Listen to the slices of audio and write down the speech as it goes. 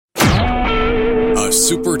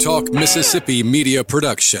SuperTalk Mississippi media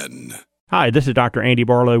production. Hi, this is Dr. Andy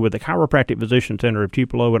Barlow with the Chiropractic Physician Center of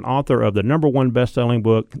Tupelo and author of the #1 best-selling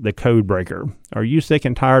book, The Code Breaker. Are you sick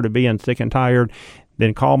and tired of being sick and tired?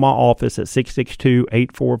 Then call my office at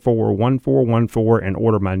 662-844-1414 and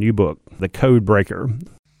order my new book, The Code Breaker.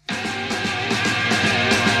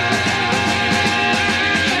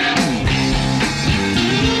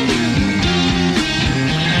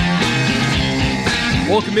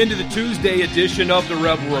 Welcome into the Tuesday edition of the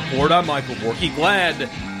Rebel Report. I'm Michael Borky. Glad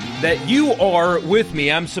that you are with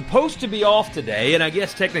me. I'm supposed to be off today, and I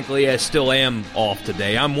guess technically I still am off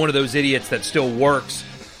today. I'm one of those idiots that still works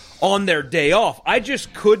on their day off. I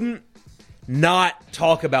just couldn't not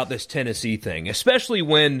talk about this Tennessee thing, especially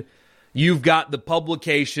when you've got the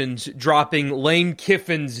publications dropping Lane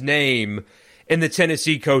Kiffin's name in the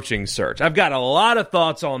Tennessee coaching search. I've got a lot of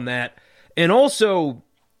thoughts on that, and also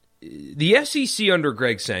the SEC under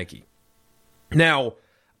Greg Sankey. Now,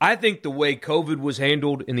 I think the way COVID was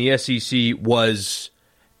handled in the SEC was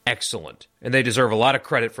excellent, and they deserve a lot of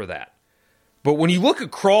credit for that. But when you look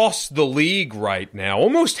across the league right now,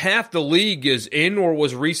 almost half the league is in or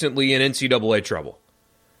was recently in NCAA trouble.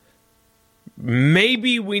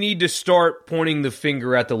 Maybe we need to start pointing the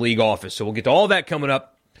finger at the league office, so we'll get to all that coming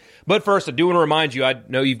up. But first, I do want to remind you, I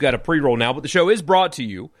know you've got a pre-roll now, but the show is brought to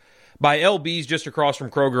you by LB's just across from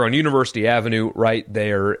Kroger on University Avenue right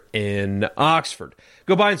there in Oxford.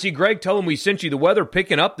 Go by and see Greg. Tell him we sent you. The weather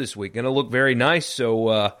picking up this week. Going to look very nice,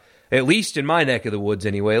 so at least in my neck of the woods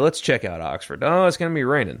anyway. Let's check out Oxford. Oh, it's going to be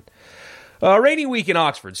raining. Rainy week in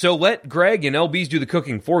Oxford, so let Greg and LB's do the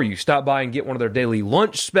cooking for you. Stop by and get one of their daily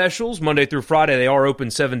lunch specials. Monday through Friday, they are open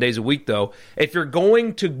 7 days a week, though. If you're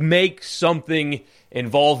going to make something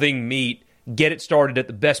involving meat, get it started at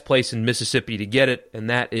the best place in Mississippi to get it, and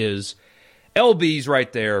that is LB's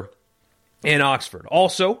right there in Oxford.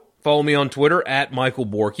 Also, follow me on Twitter at Michael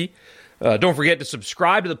Borky. Don't forget to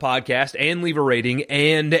subscribe to the podcast and leave a rating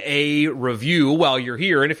and a review while you're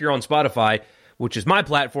here. And if you're on Spotify, which is my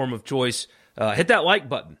platform of choice, hit that like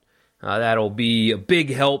button. That'll be a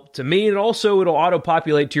big help to me, and also it'll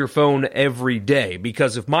auto-populate to your phone every day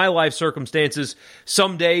because of my life circumstances.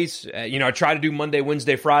 Some days, I try to do Monday,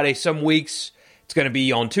 Wednesday, Friday. Some weeks, it's going to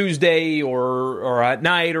be on Tuesday or at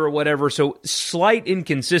night or whatever. So slight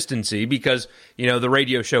inconsistency because, the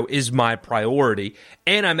radio show is my priority.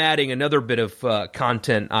 And I'm adding another bit of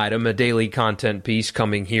content item, a daily content piece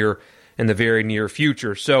coming here in the very near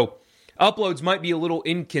future. So uploads might be a little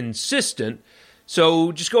inconsistent.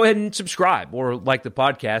 So just go ahead and subscribe or like the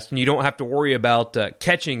podcast, and you don't have to worry about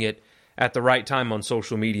catching it at the right time on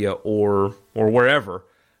social media or wherever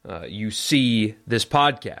you see this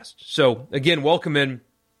podcast. So again, welcome in,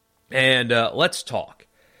 and let's talk.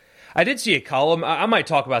 I did see a column. I might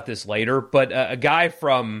talk about this later, but a guy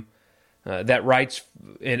from that writes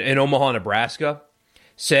in Omaha, Nebraska,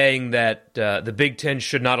 saying that the Big Ten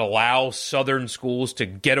should not allow Southern schools to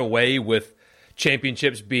get away with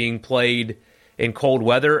championships being played in cold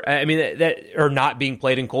weather. I mean, that or not being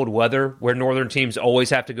played in cold weather, where Northern teams always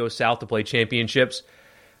have to go south to play championships.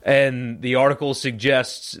 And the article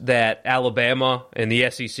suggests that Alabama and the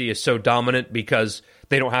SEC is so dominant because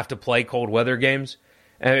they don't have to play cold weather games.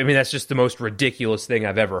 I mean, that's just the most ridiculous thing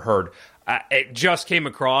I've ever heard. It just came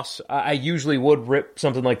across. I usually would rip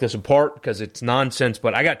something like this apart because it's nonsense,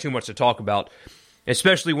 but I got too much to talk about,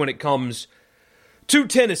 especially when it comes to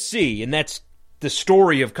Tennessee, and that's the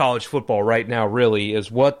story of college football right now, really, is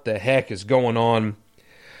what the heck is going on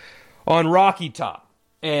Rocky Top.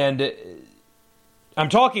 And I'm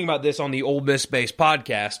talking about this on the Ole Miss-based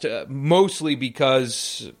podcast, mostly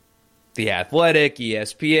because The Athletic,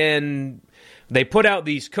 ESPN, they put out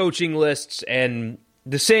these coaching lists, and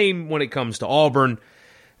the same when it comes to Auburn.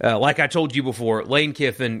 Like I told you before, Lane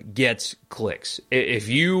Kiffin gets clicks. If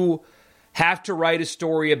you have to write a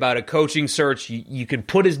story about a coaching search, you can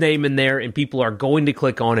put his name in there, and people are going to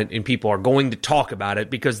click on it, and people are going to talk about it,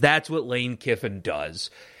 because that's what Lane Kiffin does.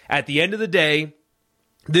 At the end of the day,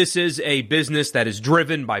 this is a business that is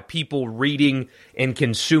driven by people reading and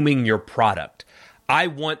consuming your product. I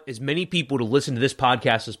want as many people to listen to this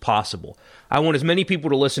podcast as possible. I want as many people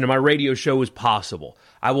to listen to my radio show as possible.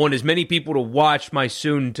 I want as many people to watch my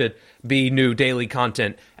soon-to-be new daily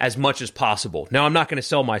content as much as possible. Now, I'm not going to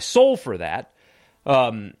sell my soul for that,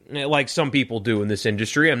 like some people do in this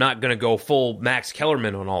industry. I'm not going to go full Max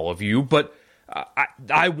Kellerman on all of you, but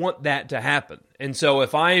I want that to happen. And so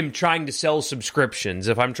if I'm trying to sell subscriptions,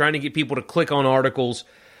 if I'm trying to get people to click on articles,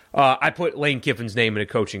 I put Lane Kiffin's name in a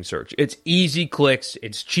coaching search. It's easy clicks.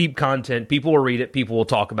 It's cheap content. People will read it. People will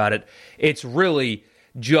talk about it. It's really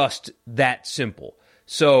just that simple.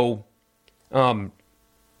 So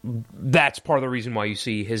that's part of the reason why you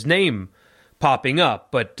see his name popping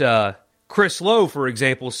up. But Chris Lowe, for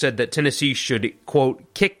example, said that Tennessee should,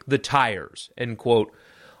 quote, kick the tires, end quote,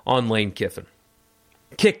 on Lane Kiffin.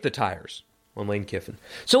 Kick the tires on Lane Kiffin.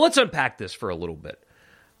 So let's unpack this for a little bit.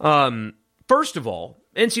 First of all,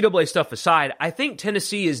 NCAA stuff aside, I think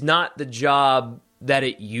Tennessee is not the job that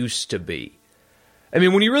it used to be. I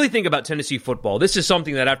mean, when you really think about Tennessee football, this is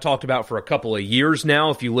something that I've talked about for a couple of years now.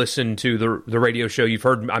 If you listen to the radio show,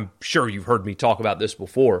 I'm sure you've heard me talk about this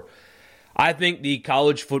before. I think the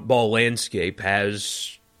college football landscape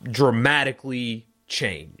has dramatically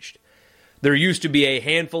changed. There used to be a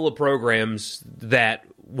handful of programs that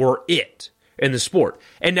were it in the sport.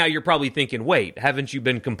 And now you're probably thinking, wait, haven't you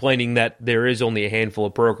been complaining that there is only a handful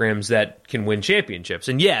of programs that can win championships?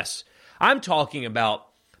 And yes, I'm talking about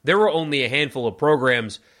there were only a handful of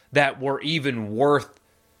programs that were even worth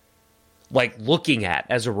looking at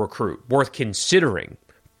as a recruit, worth considering.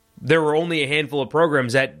 There were only a handful of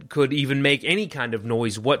programs that could even make any kind of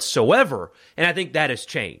noise whatsoever, and I think that has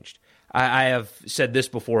changed. I have said this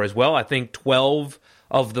before as well. I think 12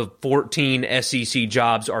 of the 14 SEC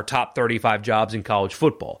jobs are top 35 jobs in college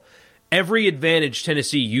football. Every advantage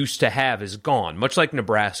Tennessee used to have is gone, much like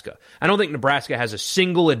Nebraska. I don't think Nebraska has a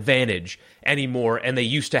single advantage anymore, and they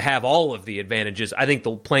used to have all of the advantages. I think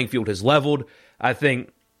the playing field has leveled. I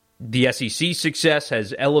think the SEC success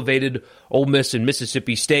has elevated Ole Miss and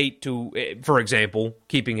Mississippi State to, for example,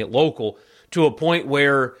 keeping it local, to a point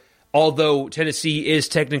where although Tennessee is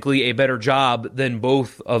technically a better job than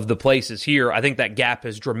both of the places here, I think that gap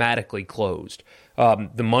has dramatically closed.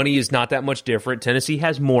 The money is not that much different. Tennessee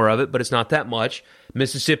has more of it, but it's not that much.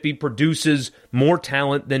 Mississippi produces more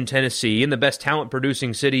talent than Tennessee, and the best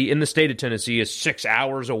talent-producing city in the state of Tennessee is 6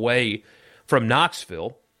 hours away from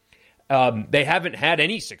Knoxville. They haven't had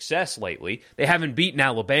any success lately. They haven't beaten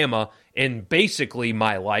Alabama in basically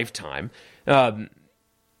my lifetime. They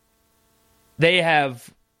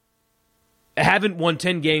haven't won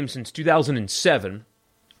 10 games since 2007,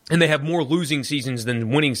 and they have more losing seasons than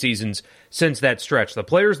winning seasons since that stretch. The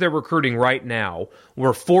players they're recruiting right now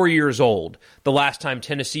were 4 years old the last time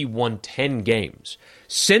Tennessee won 10 games.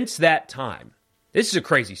 Since that time, this is a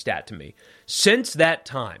crazy stat to me, since that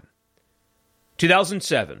time,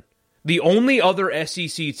 2007, the only other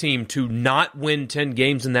SEC team to not win 10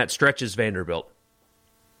 games in that stretch is Vanderbilt.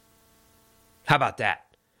 How about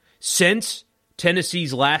that? Since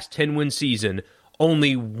Tennessee's last 10-win season,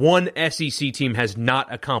 only one SEC team has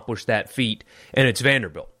not accomplished that feat, and it's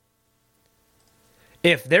Vanderbilt.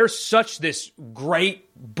 If there's such this great,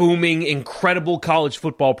 booming, incredible college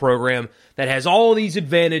football program that has all these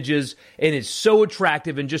advantages and is so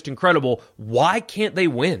attractive and just incredible, why can't they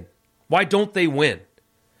win? Why don't they win?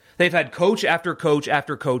 They've had coach after coach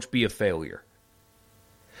after coach be a failure.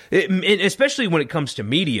 And especially when it comes to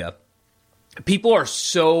media, people are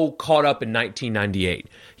so caught up in 1998.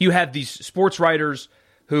 You have these sports writers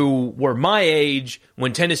who were my age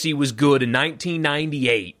when Tennessee was good in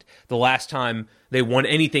 1998, the last time they won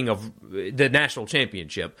anything of the national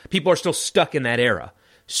championship. People are still stuck in that era.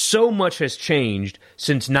 So much has changed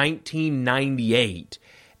since 1998,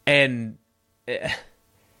 and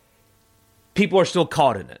people are still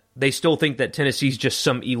caught in it. They still think that Tennessee's just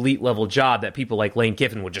some elite-level job that people like Lane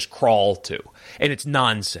Kiffin would just crawl to. And it's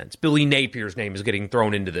nonsense. Billy Napier's name is getting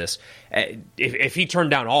thrown into this. If he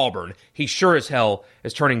turned down Auburn, he sure as hell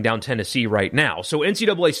is turning down Tennessee right now. So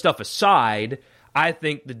NCAA stuff aside, I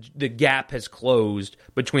think the gap has closed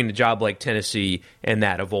between a job like Tennessee and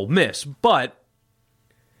that of Ole Miss. But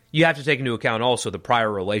you have to take into account also the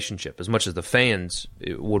prior relationship. As much as the fans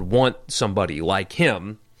would want somebody like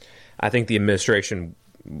him, I think the administration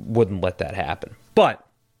wouldn't let that happen. But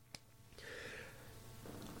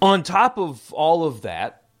on top of all of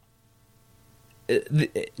that,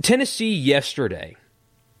 Tennessee yesterday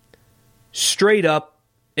straight up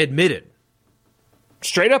admitted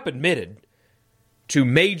to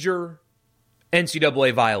major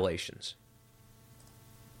NCAA violations.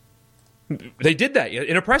 They did that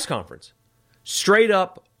in a press conference. Straight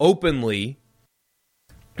up, openly,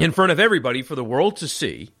 in front of everybody for the world to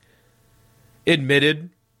see,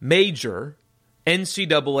 admitted major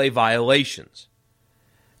NCAA violations.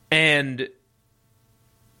 And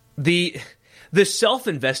the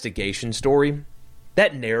self-investigation story,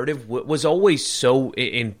 that narrative was always so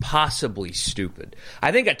impossibly stupid.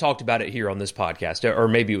 I think I talked about it here on this podcast, or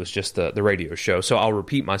maybe it was just the radio show, so I'll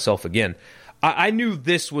repeat myself again. I knew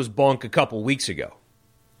this was bunk a couple weeks ago.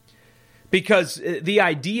 Because the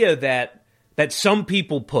idea that some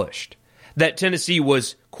people pushed, that Tennessee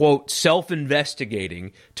was, quote,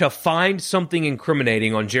 self-investigating to find something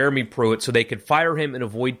incriminating on Jeremy Pruitt so they could fire him and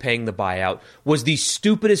avoid paying the buyout was the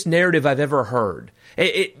stupidest narrative I've ever heard.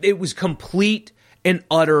 It was complete and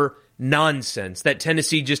utter nonsense that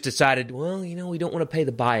Tennessee just decided, well, we don't want to pay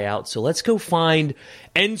the buyout, so let's go find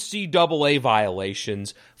NCAA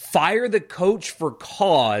violations, fire the coach for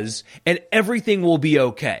cause, and everything will be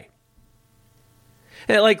okay.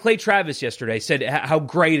 Like Clay Travis yesterday said how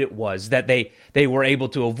great it was that they were able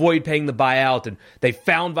to avoid paying the buyout and they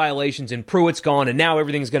found violations and Pruitt's gone and now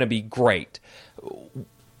everything's going to be great.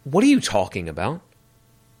 What are you talking about?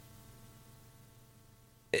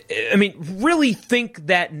 I mean, really think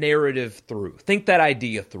that narrative through. Think that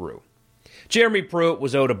idea through. Jeremy Pruitt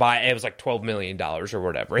was owed it was like $12 million or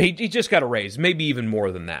whatever. He just got a raise, maybe even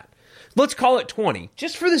more than that. Let's call it 20.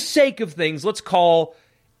 Just for the sake of things, let's call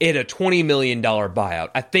it a $20 million buyout.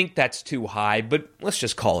 I think that's too high, but let's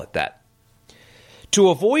just call it that. To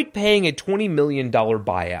avoid paying a $20 million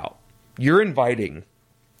buyout, you're inviting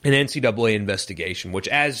an NCAA investigation, which,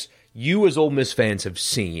 as you as Ole Miss fans have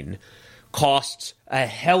seen, costs a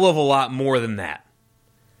hell of a lot more than that.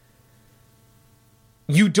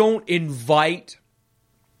 You don't invite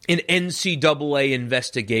an NCAA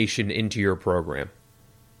investigation into your program.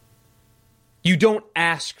 You don't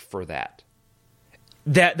ask for that.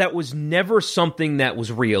 That was never something that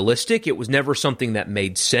was realistic. It was never something that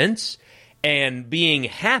made sense. And being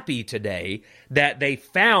happy today that they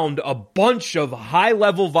found a bunch of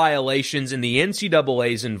high-level violations and the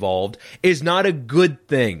NCAA's involved is not a good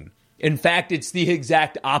thing. In fact, it's the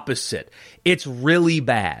exact opposite. It's really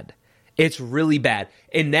bad. It's really bad.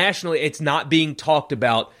 And nationally, it's not being talked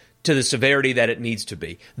about to the severity that it needs to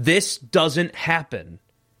be. This doesn't happen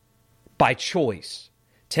by choice.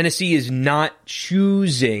 Tennessee is not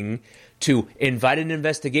choosing to invite an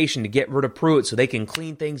investigation to get rid of Pruitt so they can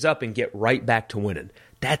clean things up and get right back to winning.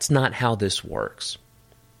 That's not how this works.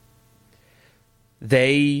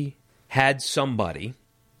 They had somebody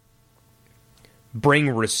bring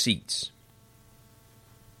receipts.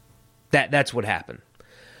 That's what happened.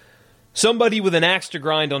 Somebody with an axe to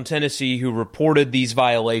grind on Tennessee who reported these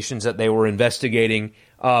violations that they were investigating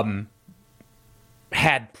had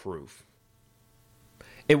proof.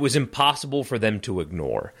 It was impossible for them to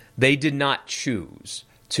ignore. They did not choose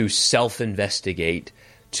to self-investigate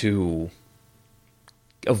to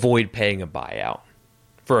avoid paying a buyout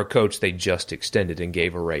for a coach they just extended and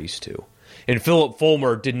gave a raise to. And Philip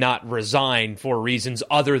Fulmer did not resign for reasons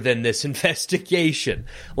other than this investigation.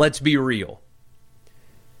 Let's be real.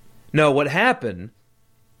 No, what happened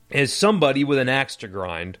is somebody with an axe to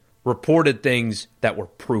grind reported things that were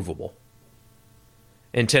provable.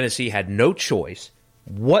 And Tennessee had no choice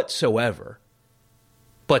whatsoever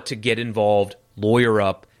but to get involved, lawyer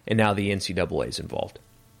up, and now the NCAA is involved.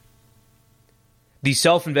 The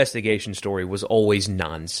self-investigation story was always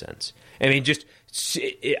nonsense. I mean,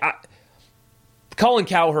 Colin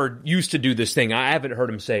Cowherd used to do this thing. I haven't heard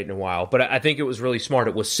him say it in a while, but I think it was really smart.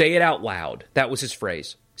 It was say it out loud. That was his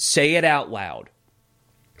phrase. Say it out loud.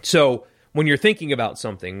 So when you're thinking about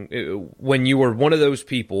something, when you were one of those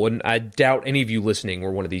people, and I doubt any of you listening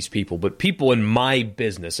were one of these people, but people in my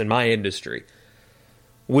business, in my industry,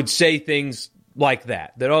 would say things like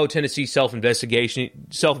that, Tennessee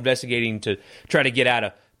self-investigating to try to get out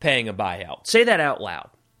of paying a buyout. Say that out loud.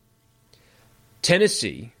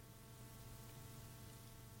 Tennessee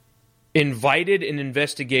invited an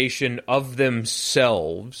investigation of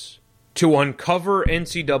themselves to uncover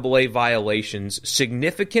NCAA violations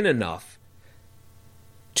significant enough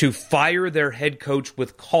to fire their head coach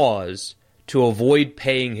with cause to avoid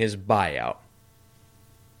paying his buyout.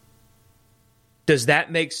 Does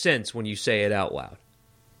that make sense when you say it out loud?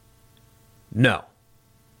 No.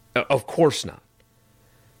 Of course not.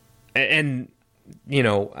 And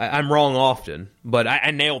I'm wrong often, but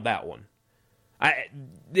I nailed that one.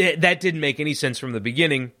 That didn't make any sense from the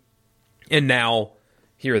beginning, and now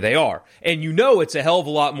here they are. And it's a hell of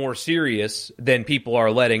a lot more serious than people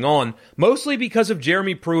are letting on, mostly because of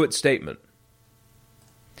Jeremy Pruitt's statement.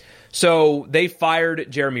 So they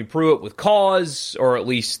fired Jeremy Pruitt with cause, or at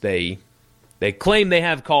least they claim they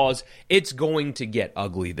have cause. It's going to get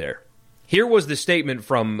ugly there. Here was the statement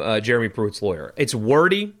from Jeremy Pruitt's lawyer. It's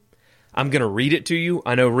wordy. I'm going to read it to you.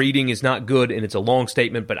 I know reading is not good and it's a long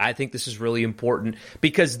statement, but I think this is really important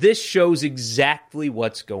because this shows exactly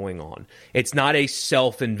what's going on. It's not a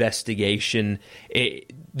self-investigation. The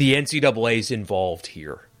NCAA is involved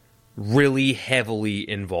here, really heavily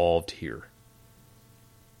involved here.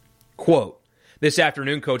 Quote, This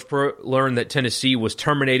afternoon, Coach Pruitt learned that Tennessee was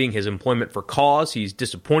terminating his employment for cause. He's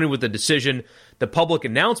disappointed with the decision, the public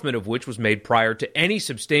announcement of which was made prior to any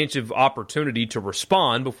substantive opportunity to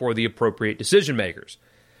respond before the appropriate decision makers.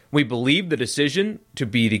 We believe the decision to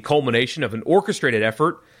be the culmination of an orchestrated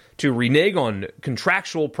effort to renege on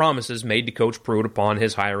contractual promises made to Coach Pruitt upon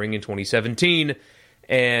his hiring in 2017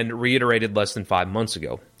 and reiterated less than 5 months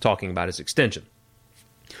ago, talking about his extension.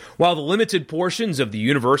 While the limited portions of the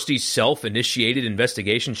university's self-initiated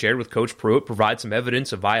investigation shared with Coach Pruitt provide some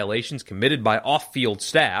evidence of violations committed by off-field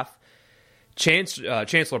staff,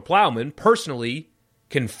 Chancellor Plowman personally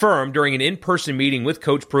confirmed during an in-person meeting with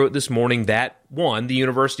Coach Pruitt this morning that, 1, the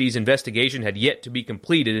university's investigation had yet to be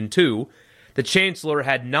completed, and 2, the Chancellor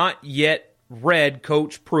had not yet read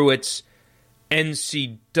Coach Pruitt's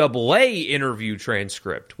NCAA interview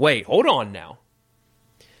transcript. Wait, hold on now.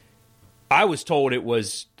 I was told it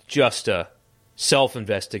was just a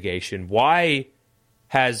self-investigation. Why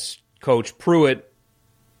has Coach Pruitt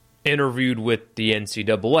interviewed with the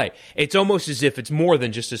NCAA? It's almost as if it's more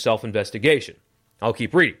than just a self-investigation. I'll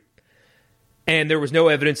keep reading. And there was no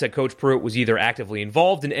evidence that Coach Pruitt was either actively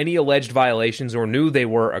involved in any alleged violations or knew they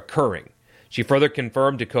were occurring. She further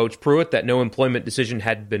confirmed to Coach Pruitt that no employment decision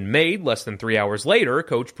had been made. Less than 3 hours later,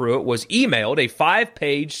 Coach Pruitt was emailed a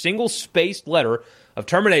 5-page, single-spaced letter of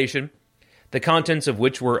termination, the contents of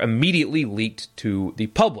which were immediately leaked to the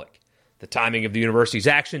public. The timing of the university's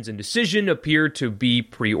actions and decision appeared to be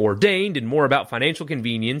preordained and more about financial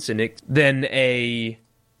convenience than a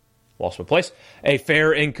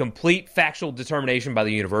fair and complete factual determination by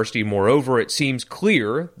the university. Moreover, it seems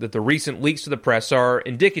clear that the recent leaks to the press are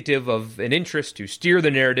indicative of an interest to steer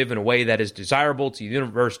the narrative in a way that is desirable to the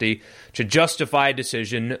university to justify a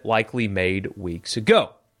decision likely made weeks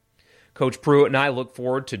ago. Coach Pruitt and I look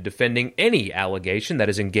forward to defending any allegation that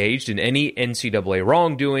is engaged in any NCAA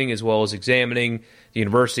wrongdoing, as well as examining the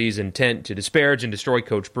university's intent to disparage and destroy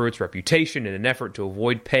Coach Pruitt's reputation in an effort to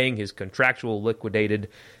avoid paying his contractual liquidated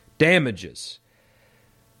damages.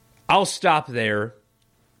 I'll stop there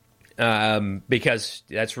because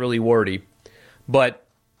that's really wordy. But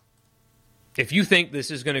if you think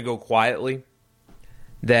this is going to go quietly,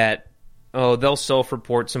 that they'll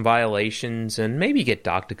self-report some violations and maybe get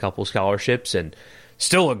docked a couple scholarships and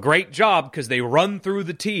still a great job because they run through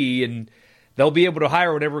the T and they'll be able to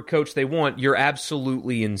hire whatever coach they want, you're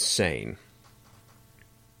absolutely insane.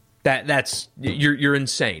 You're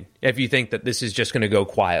insane if you think that this is just going to go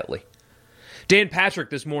quietly. Dan Patrick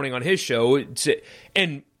this morning on his show,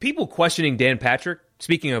 and people questioning Dan Patrick,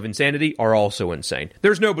 speaking of insanity, are also insane.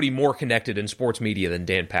 There's nobody more connected in sports media than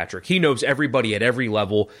Dan Patrick. He knows everybody at every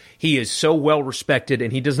level. He is so well respected,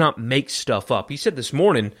 and he does not make stuff up. He said this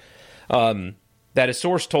morning that a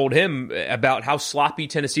source told him about how sloppy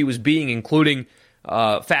Tennessee was being, including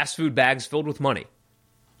fast food bags filled with money,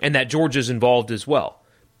 and that Georgia's involved as well.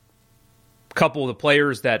 A couple of the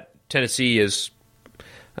players that Tennessee is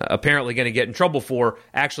apparently going to get in trouble for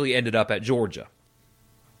actually ended up at Georgia.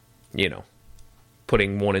 You know,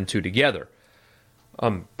 putting 1 and 2 together.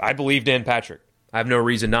 I believe Dan Patrick. I have no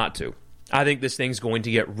reason not to. I think this thing's going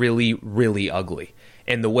to get really, really ugly.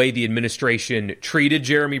 And the way the administration treated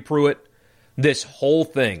Jeremy Pruitt, this whole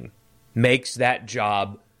thing makes that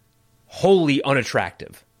job wholly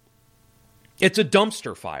unattractive. It's a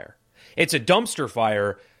dumpster fire. It's a dumpster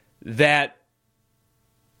fire that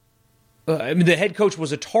the head coach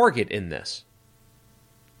was a target in this.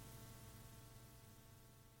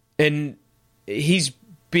 And he's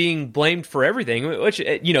being blamed for everything, which,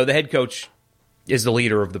 the head coach is the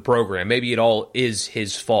leader of the program. Maybe it all is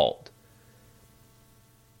his fault.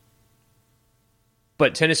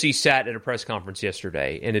 But Tennessee sat at a press conference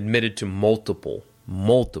yesterday and admitted to multiple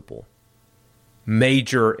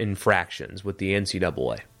major infractions with the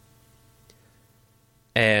NCAA.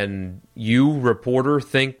 And you, reporter,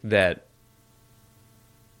 think that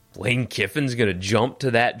Lane Kiffin's going to jump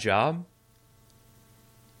to that job?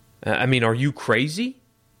 I mean, are you crazy?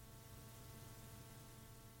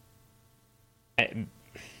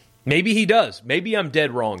 Maybe he does. Maybe I'm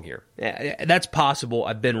dead wrong here. That's possible.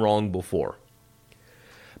 I've been wrong before.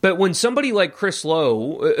 But when somebody like Chris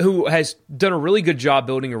Lowe, who has done a really good job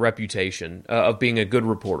building a reputation of being a good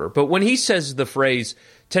reporter, but when he says the phrase,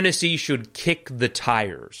 Tennessee should kick the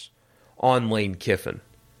tires on Lane Kiffin,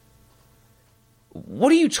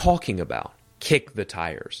 what are you talking about? Kick the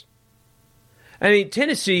tires. I mean,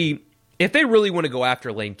 Tennessee, if they really want to go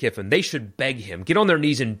after Lane Kiffin, they should beg him, get on their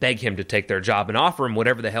knees and beg him to take their job and offer him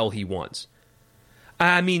whatever the hell he wants.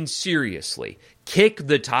 I mean, seriously, kick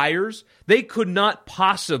the tires? They could not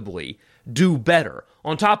possibly do better,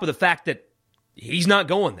 on top of the fact that he's not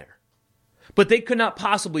going there. but they could not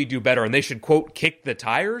possibly do better, and they should, quote, kick the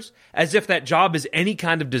tires, as if that job is any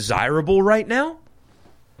kind of desirable right now?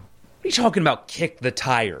 What are you talking about, kick the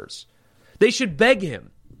tires? They should beg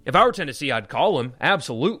him. If I were Tennessee, I'd call him,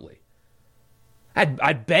 absolutely.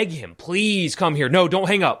 I'd beg him, please come here. No, don't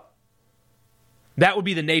hang up. That would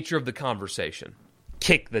be the nature of the conversation.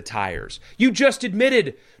 Kick the tires. You just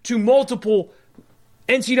admitted to multiple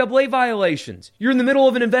NCAA violations. You're in the middle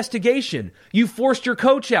of an investigation. You forced your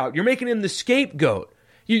coach out. You're making him the scapegoat.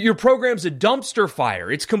 Your program's a dumpster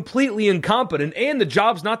fire. It's completely incompetent, and the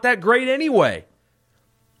job's not that great anyway.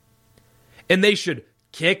 And they should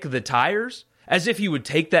kick the tires as if you would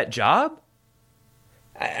take that job?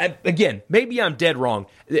 Again, maybe I'm dead wrong.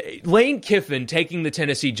 Lane Kiffin taking the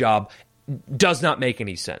Tennessee job does not make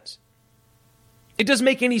any sense. It doesn't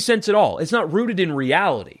make any sense at all. It's not rooted in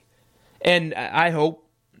reality. And I hope,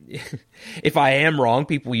 if I am wrong,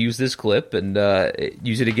 people use this clip and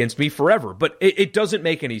use it against me forever. But it doesn't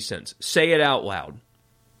make any sense. Say it out loud.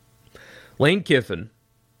 Lane Kiffin,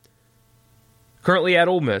 currently at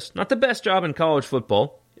Ole Miss, not the best job in college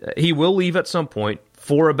football. He will leave at some point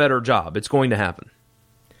for a better job. It's going to happen.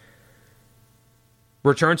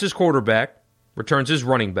 Returns his quarterback, returns his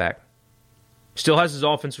running back, still has his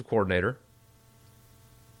offensive coordinator.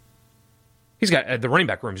 He's got the running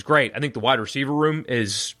back room is great. I think the wide receiver room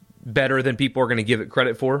is better than people are going to give it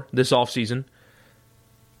credit for this offseason.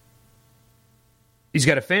 He's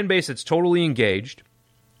got a fan base that's totally engaged.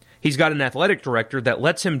 He's got an athletic director that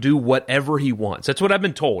lets him do whatever he wants. That's what I've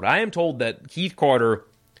been told. I am told that Keith Carter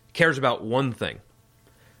cares about one thing: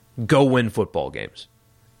 go win football games.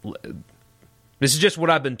 This is just what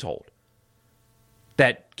I've been told.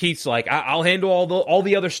 That Keith's like, I'll handle all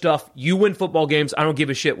the other stuff. You win football games. I don't give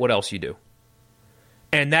a shit what else you do.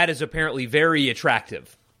 And that is apparently very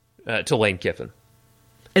attractive to Lane Kiffin.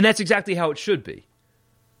 And that's exactly how it should be.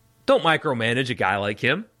 Don't micromanage a guy like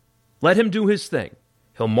him. Let him do his thing.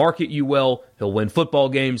 He'll market you well. He'll win football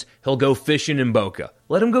games. He'll go fishing in Boca.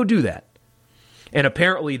 Let him go do that. And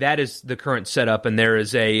apparently that is the current setup, and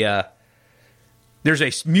there's a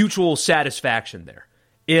mutual satisfaction there.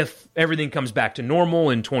 If everything comes back to normal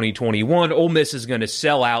in 2021, Ole Miss is going to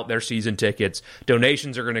sell out their season tickets.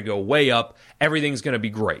 Donations are going to go way up. Everything's going to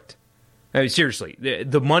be great. I mean, seriously,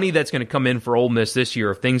 the money that's going to come in for Ole Miss this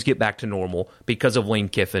year, if things get back to normal because of Lane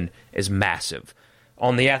Kiffin, is massive.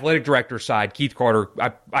 On the athletic director side, Keith Carter,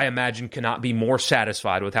 I imagine, cannot be more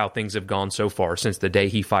satisfied with how things have gone so far since the day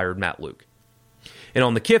he fired Matt Luke. And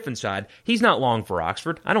on the Kiffin side, he's not long for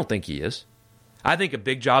Oxford. I don't think he is. I think a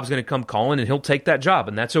big job's going to come calling, and he'll take that job,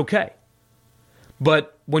 and that's okay.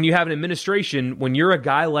 But when you have an administration, when you're a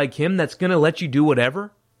guy like him that's going to let you do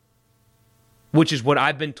whatever, which is what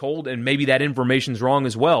I've been told, and maybe that information's wrong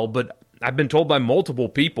as well, but I've been told by multiple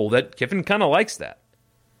people that Kiffin kind of likes that.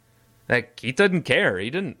 That Keith doesn't care. He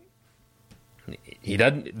doesn't.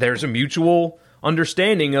 There's a mutual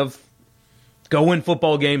understanding of go win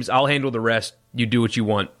football games, I'll handle the rest, you do what you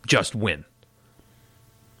want, just win.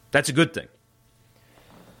 That's a good thing.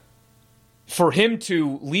 For him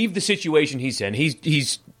to leave the situation he's in,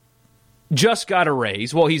 he's just got a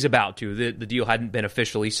raise. Well, he's about to. The deal hadn't been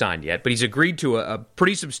officially signed yet, but he's agreed to a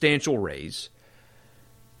pretty substantial raise.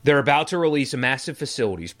 They're about to release a massive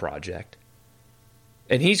facilities project,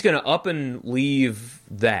 and he's going to up and leave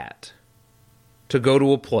that to go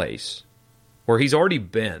to a place where he's already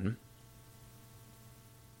been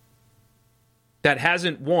that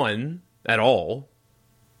hasn't won at all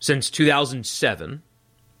since 2007.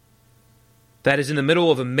 That is in the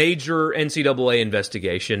middle of a major NCAA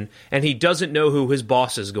investigation, and he doesn't know who his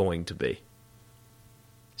boss is going to be.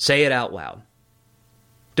 Say it out loud.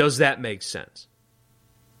 Does that make sense?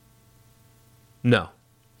 No.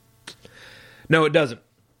 No, it doesn't.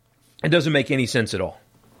 It doesn't make any sense at all.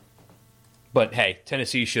 But hey,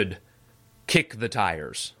 Tennessee should kick the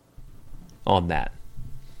tires on that.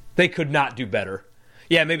 They could not do better.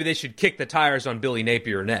 Yeah, maybe they should kick the tires on Billy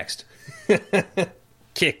Napier next.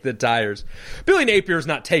 Kick the tires. Billy Napier's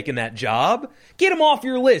not taking that job. Get him off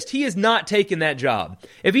your list. He is not taking that job.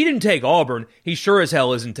 If he didn't take Auburn, he sure as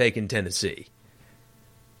hell isn't taking Tennessee.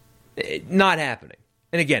 Not happening.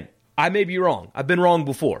 And again, I may be wrong. I've been wrong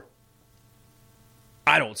before.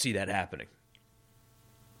 I don't see that happening.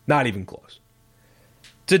 Not even close.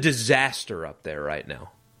 It's a disaster up there right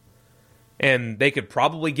now. And they could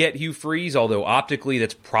probably get Hugh Freeze, although optically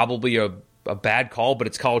that's probably a bad call, but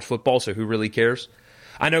it's college football, so who really cares?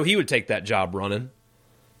 I know he would take that job running.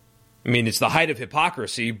 I mean, it's the height of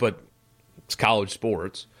hypocrisy, but it's college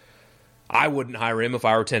sports. I wouldn't hire him if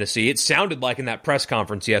I were Tennessee. It sounded like in that press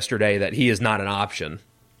conference yesterday that he is not an option.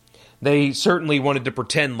 They certainly wanted to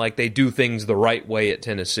pretend like they do things the right way at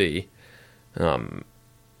Tennessee.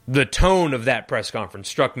 The tone of that press conference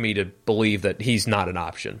struck me to believe that he's not an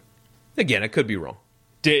option. Again, I could be wrong.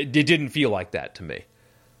 It didn't feel like that to me.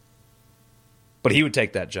 But he would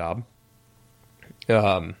take that job.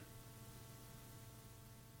 I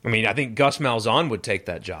think Gus Malzahn would take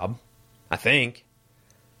that job. I think.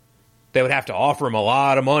 They would have to offer him a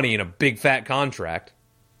lot of money in a big fat contract.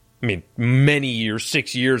 Many years,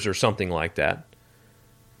 6 years or something like that.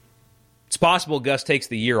 It's possible Gus takes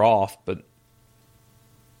the year off, but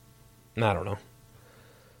I don't know.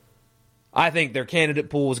 I think their candidate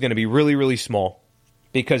pool is going to be really, really small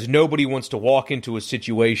because nobody wants to walk into a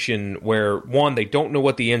situation where, one, they don't know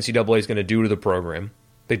what the NCAA is going to do to the program.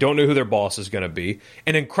 They don't know who their boss is going to be.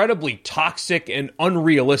 An incredibly toxic and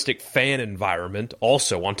unrealistic fan environment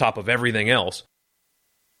also on top of everything else.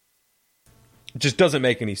 It just doesn't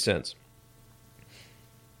make any sense.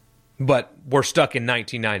 But we're stuck in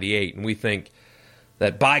 1998, and we think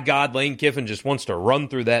that, by God, Lane Kiffin just wants to run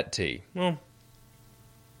through that tee. Well,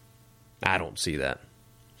 I don't see that.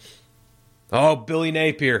 Oh, Billy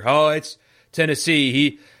Napier. Oh, it's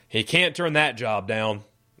Tennessee. He can't turn that job down.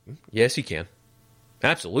 Yes, he can.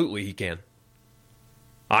 Absolutely, he can.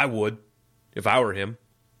 I would, if I were him.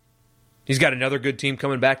 He's got another good team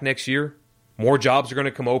coming back next year. More jobs are going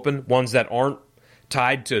to come open, ones that aren't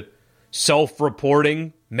tied to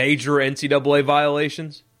self-reporting major NCAA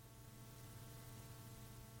violations.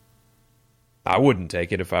 I wouldn't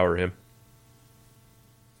take it if I were him.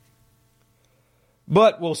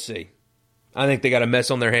 But we'll see. I think they got a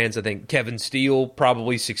mess on their hands. I think Kevin Steele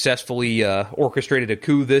probably successfully orchestrated a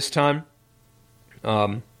coup this time.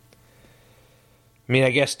 I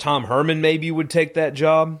guess Tom Herman maybe would take that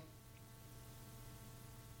job.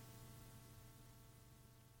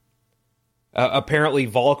 Apparently,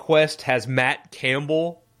 VolQuest has Matt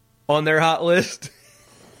Campbell on their hot list.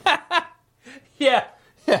 Yeah,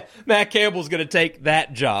 Matt Campbell's going to take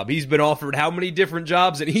that job. He's been offered how many different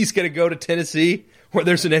jobs, and he's going to go to Tennessee where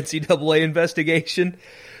there's an NCAA investigation?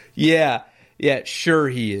 Yeah, sure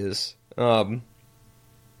he is.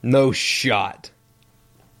 No shot.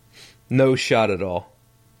 No shot at all.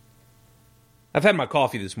 I've had my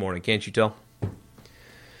coffee this morning, can't you tell?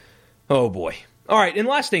 Oh, boy. All right, and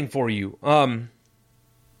last thing for you. The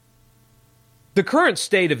current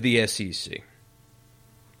state of the SEC.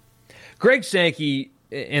 Greg Sankey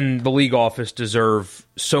and the league office deserve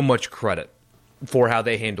so much credit for how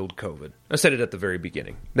they handled COVID. I said it at the very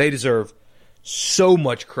beginning. They deserve so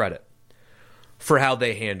much credit for how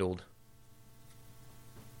they handled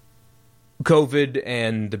COVID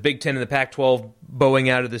and the Big Ten and the Pac-12 bowing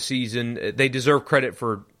out of the season. They deserve credit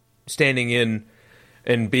for standing in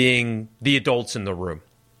and being the adults in the room.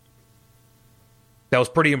 That was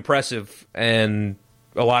pretty impressive, and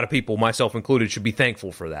a lot of people, myself included, should be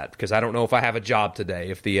thankful for that, because I don't know if I have a job today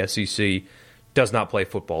if the SEC does not play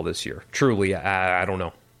football this year. Truly, I don't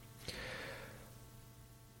know.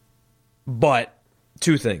 But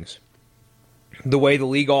two things. The way the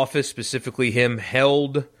league office, specifically him,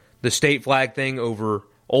 held the state flag thing over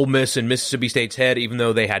Ole Miss and Mississippi State's head, even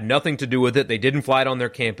though they had nothing to do with it. They didn't fly it on their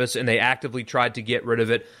campus, and they actively tried to get rid of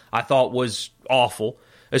it. I thought was awful,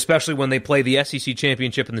 especially when they play the SEC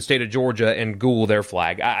championship in the state of Georgia and Google their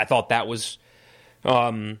flag. I thought that was,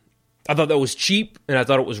 cheap, and I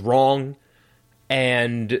thought it was wrong,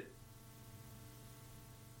 and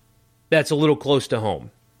that's a little close to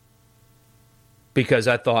home, because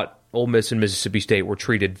I thought Ole Miss and Mississippi State were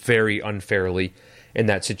treated very unfairly in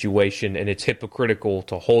that situation, and it's hypocritical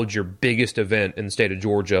to hold your biggest event in the state of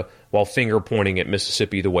Georgia while finger-pointing at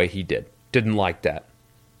Mississippi the way he did. Didn't like that.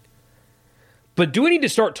 But do we need to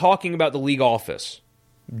start talking about the league office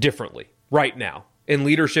differently right now in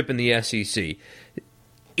leadership in the SEC,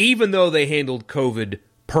 even though they handled COVID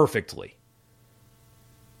perfectly?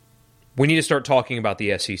 We need to start talking about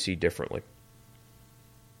the SEC differently.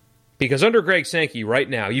 Because under Greg Sankey right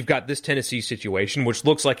now, you've got this Tennessee situation, which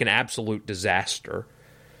looks like an absolute disaster.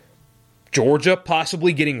 Georgia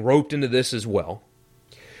possibly getting roped into this as well.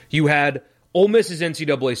 You had Ole Miss's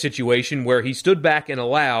NCAA situation where he stood back and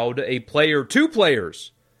allowed two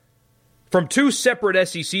players from two separate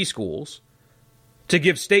SEC schools to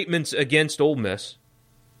give statements against Ole Miss.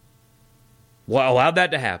 Well, allowed that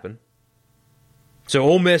to happen. So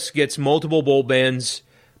Ole Miss gets multiple bowl bans,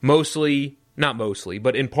 not mostly,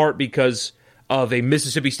 but in part because of a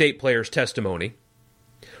Mississippi State player's testimony.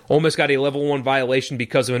 Ole Miss got a level 1 violation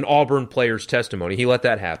because of an Auburn player's testimony. He let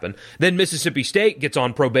that happen. Then Mississippi State gets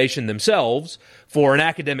on probation themselves for an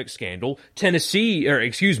academic scandal.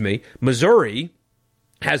 Missouri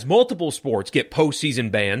has multiple sports get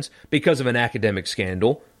postseason bans because of an academic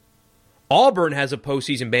scandal. Auburn has a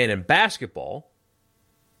postseason ban in basketball.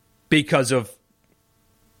 because of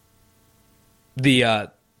the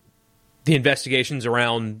investigations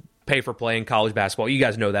around pay for play in college basketball. You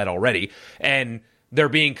guys know that already. And they're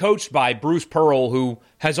being coached by Bruce Pearl, who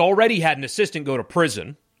has already had an assistant go to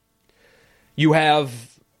prison. You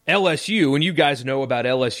have LSU, and you guys know about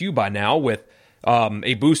LSU by now, with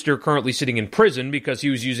a booster currently sitting in prison because he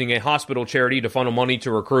was using a hospital charity to funnel money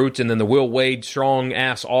to recruits, and then the Will Wade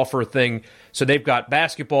strong-ass offer thing. So they've got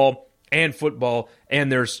basketball and football, and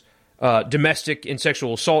there's domestic and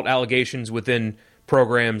sexual assault allegations within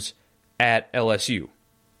programs at LSU.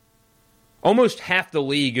 Almost half the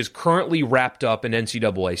league is currently wrapped up in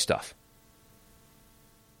NCAA stuff.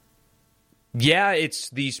 Yeah, it's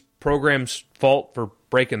these programs' fault for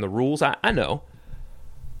breaking the rules. I know.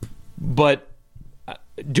 But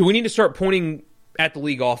do we need to start pointing at the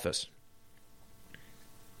league office?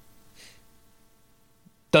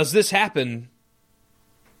 Does this happen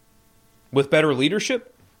with better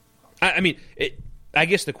leadership? I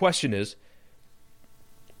guess the question is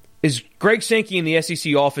Greg Sankey and the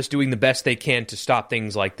SEC office doing the best they can to stop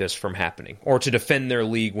things like this from happening or to defend their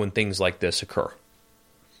league when things like this occur?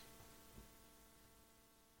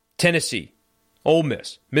 Tennessee, Ole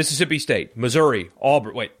Miss, Mississippi State, Missouri,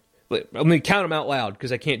 Auburn. Wait, let me count them out loud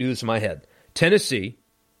because I can't do this in my head. Tennessee,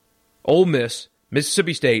 Ole Miss,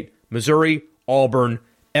 Mississippi State, Missouri, Auburn,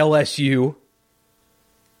 LSU,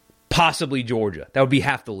 possibly Georgia. That would be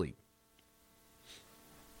half the league.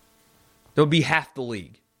 That would be half the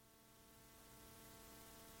league.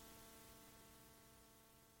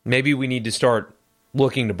 Maybe we need to start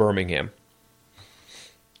looking to Birmingham.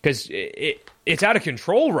 Because it's out of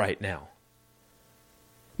control right now.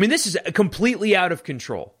 I mean, this is completely out of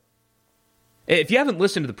control. If you haven't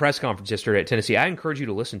listened to the press conference yesterday at Tennessee, I encourage you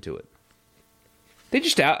to listen to it. They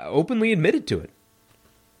just openly admitted to it.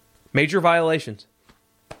 Major violations.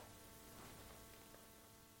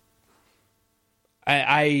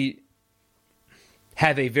 I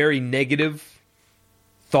have a very negative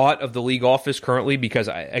thought of the league office currently because,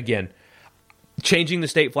 again, changing the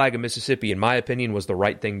state flag of Mississippi, in my opinion, was the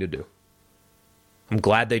right thing to do. I'm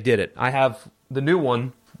glad they did it. I have the new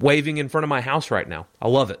one waving in front of my house right now. I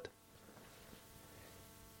love it.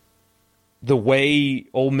 The way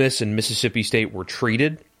Ole Miss and Mississippi State were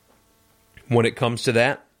treated when it comes to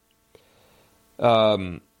that,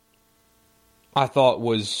 I thought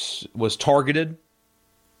was targeted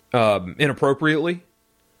inappropriately,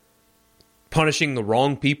 punishing the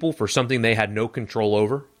wrong people for something they had no control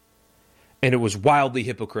over. And it was wildly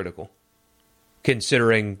hypocritical,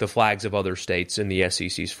 considering the flags of other states in the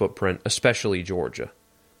SEC's footprint, especially Georgia.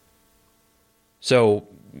 So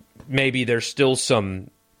maybe there's still some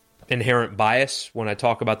inherent bias when I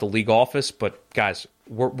talk about the league office, but guys,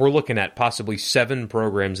 we're looking at possibly 7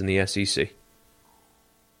 programs in the SEC.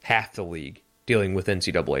 Half the league dealing with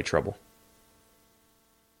NCAA trouble.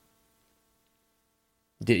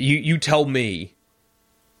 You tell me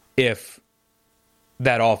if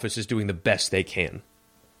that office is doing the best they can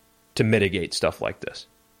to mitigate stuff like this.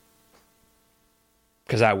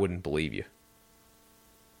 Because I wouldn't believe you.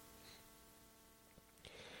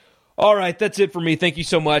 All right, that's it for me. Thank you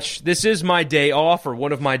so much. This is my day off, or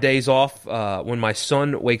one of my days off. When my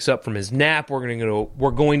son wakes up from his nap, we're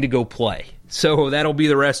going to go play. So that'll be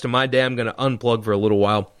the rest of my day. I'm going to unplug for a little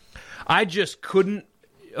while. I just couldn't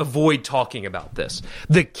avoid talking about this.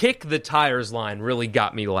 The kick the tires line really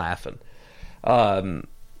got me laughing.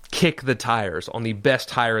 Kick the tires on the best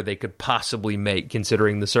hire they could possibly make,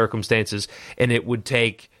 considering the circumstances, and it would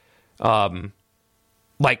take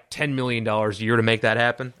like $10 million a year to make that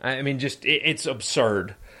happen. I mean, just it's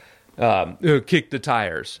absurd. Kick the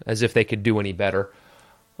tires, as if they could do any better.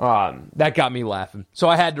 That got me laughing. So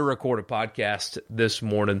I had to record a podcast this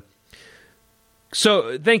morning.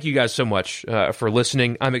 So thank you guys so much for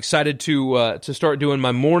listening. I'm excited to start doing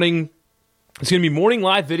my morning. It's going to be morning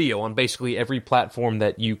live video on basically every platform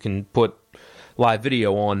that you can put live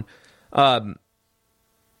video on.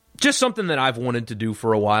 Just something that I've wanted to do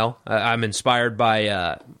for a while. I'm inspired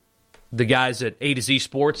by the guys at A to Z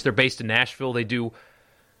Sports. They're based in Nashville.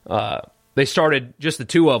 They started, just the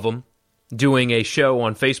two of them, doing a show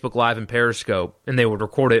on Facebook Live and Periscope, and they would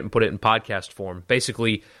record it and put it in podcast form.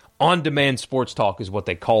 Basically, on-demand sports talk is what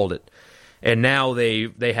they called it. And now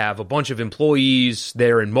they have a bunch of employees.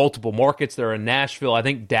 They're in multiple markets. They're in Nashville, I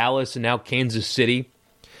think Dallas, and now Kansas City.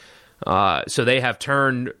 So they have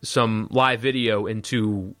turned some live video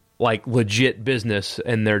into like legit business,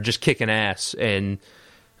 and they're just kicking ass. And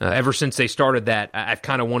ever since they started that, I've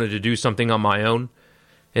kind of wanted to do something on my own.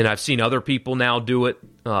 And I've seen other people now do it.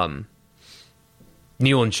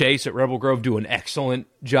 Neil and Chase at Rebel Grove do an excellent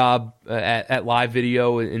job at live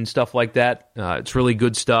video and stuff like that. It's really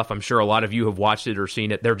good stuff. I'm sure a lot of you have watched it or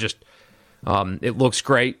seen it. They're just, it looks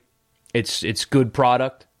great. It's good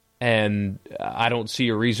product, and I don't see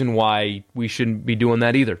a reason why we shouldn't be doing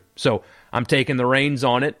that either. So I'm taking the reins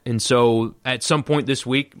on it, and so at some point this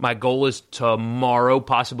week, my goal is tomorrow,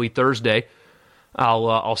 possibly Thursday,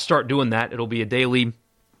 I'll start doing that. It'll be a daily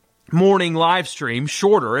morning live stream,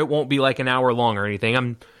 shorter. It won't be like an hour long or anything.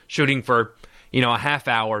 I'm shooting for, a half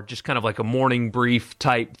hour, just kind of like a morning brief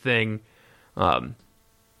type thing. Yeah,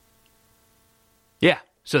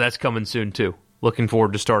 so that's coming soon too. Looking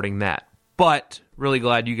forward to starting that. But really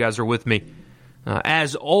glad you guys are with me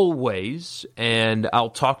as always, and I'll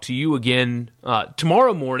talk to you again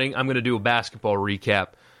tomorrow morning. I'm going to do a basketball recap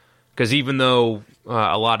because even though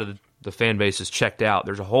a lot of the fan base is checked out,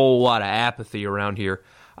 there's a whole lot of apathy around here.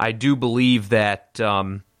 I do believe that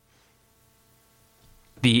the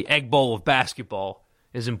Egg Bowl of basketball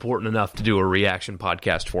is important enough to do a reaction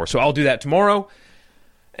podcast for. So I'll do that tomorrow.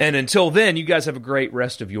 And until then, you guys have a great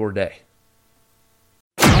rest of your day.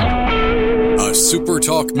 A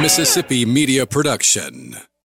SuperTalk Mississippi media production.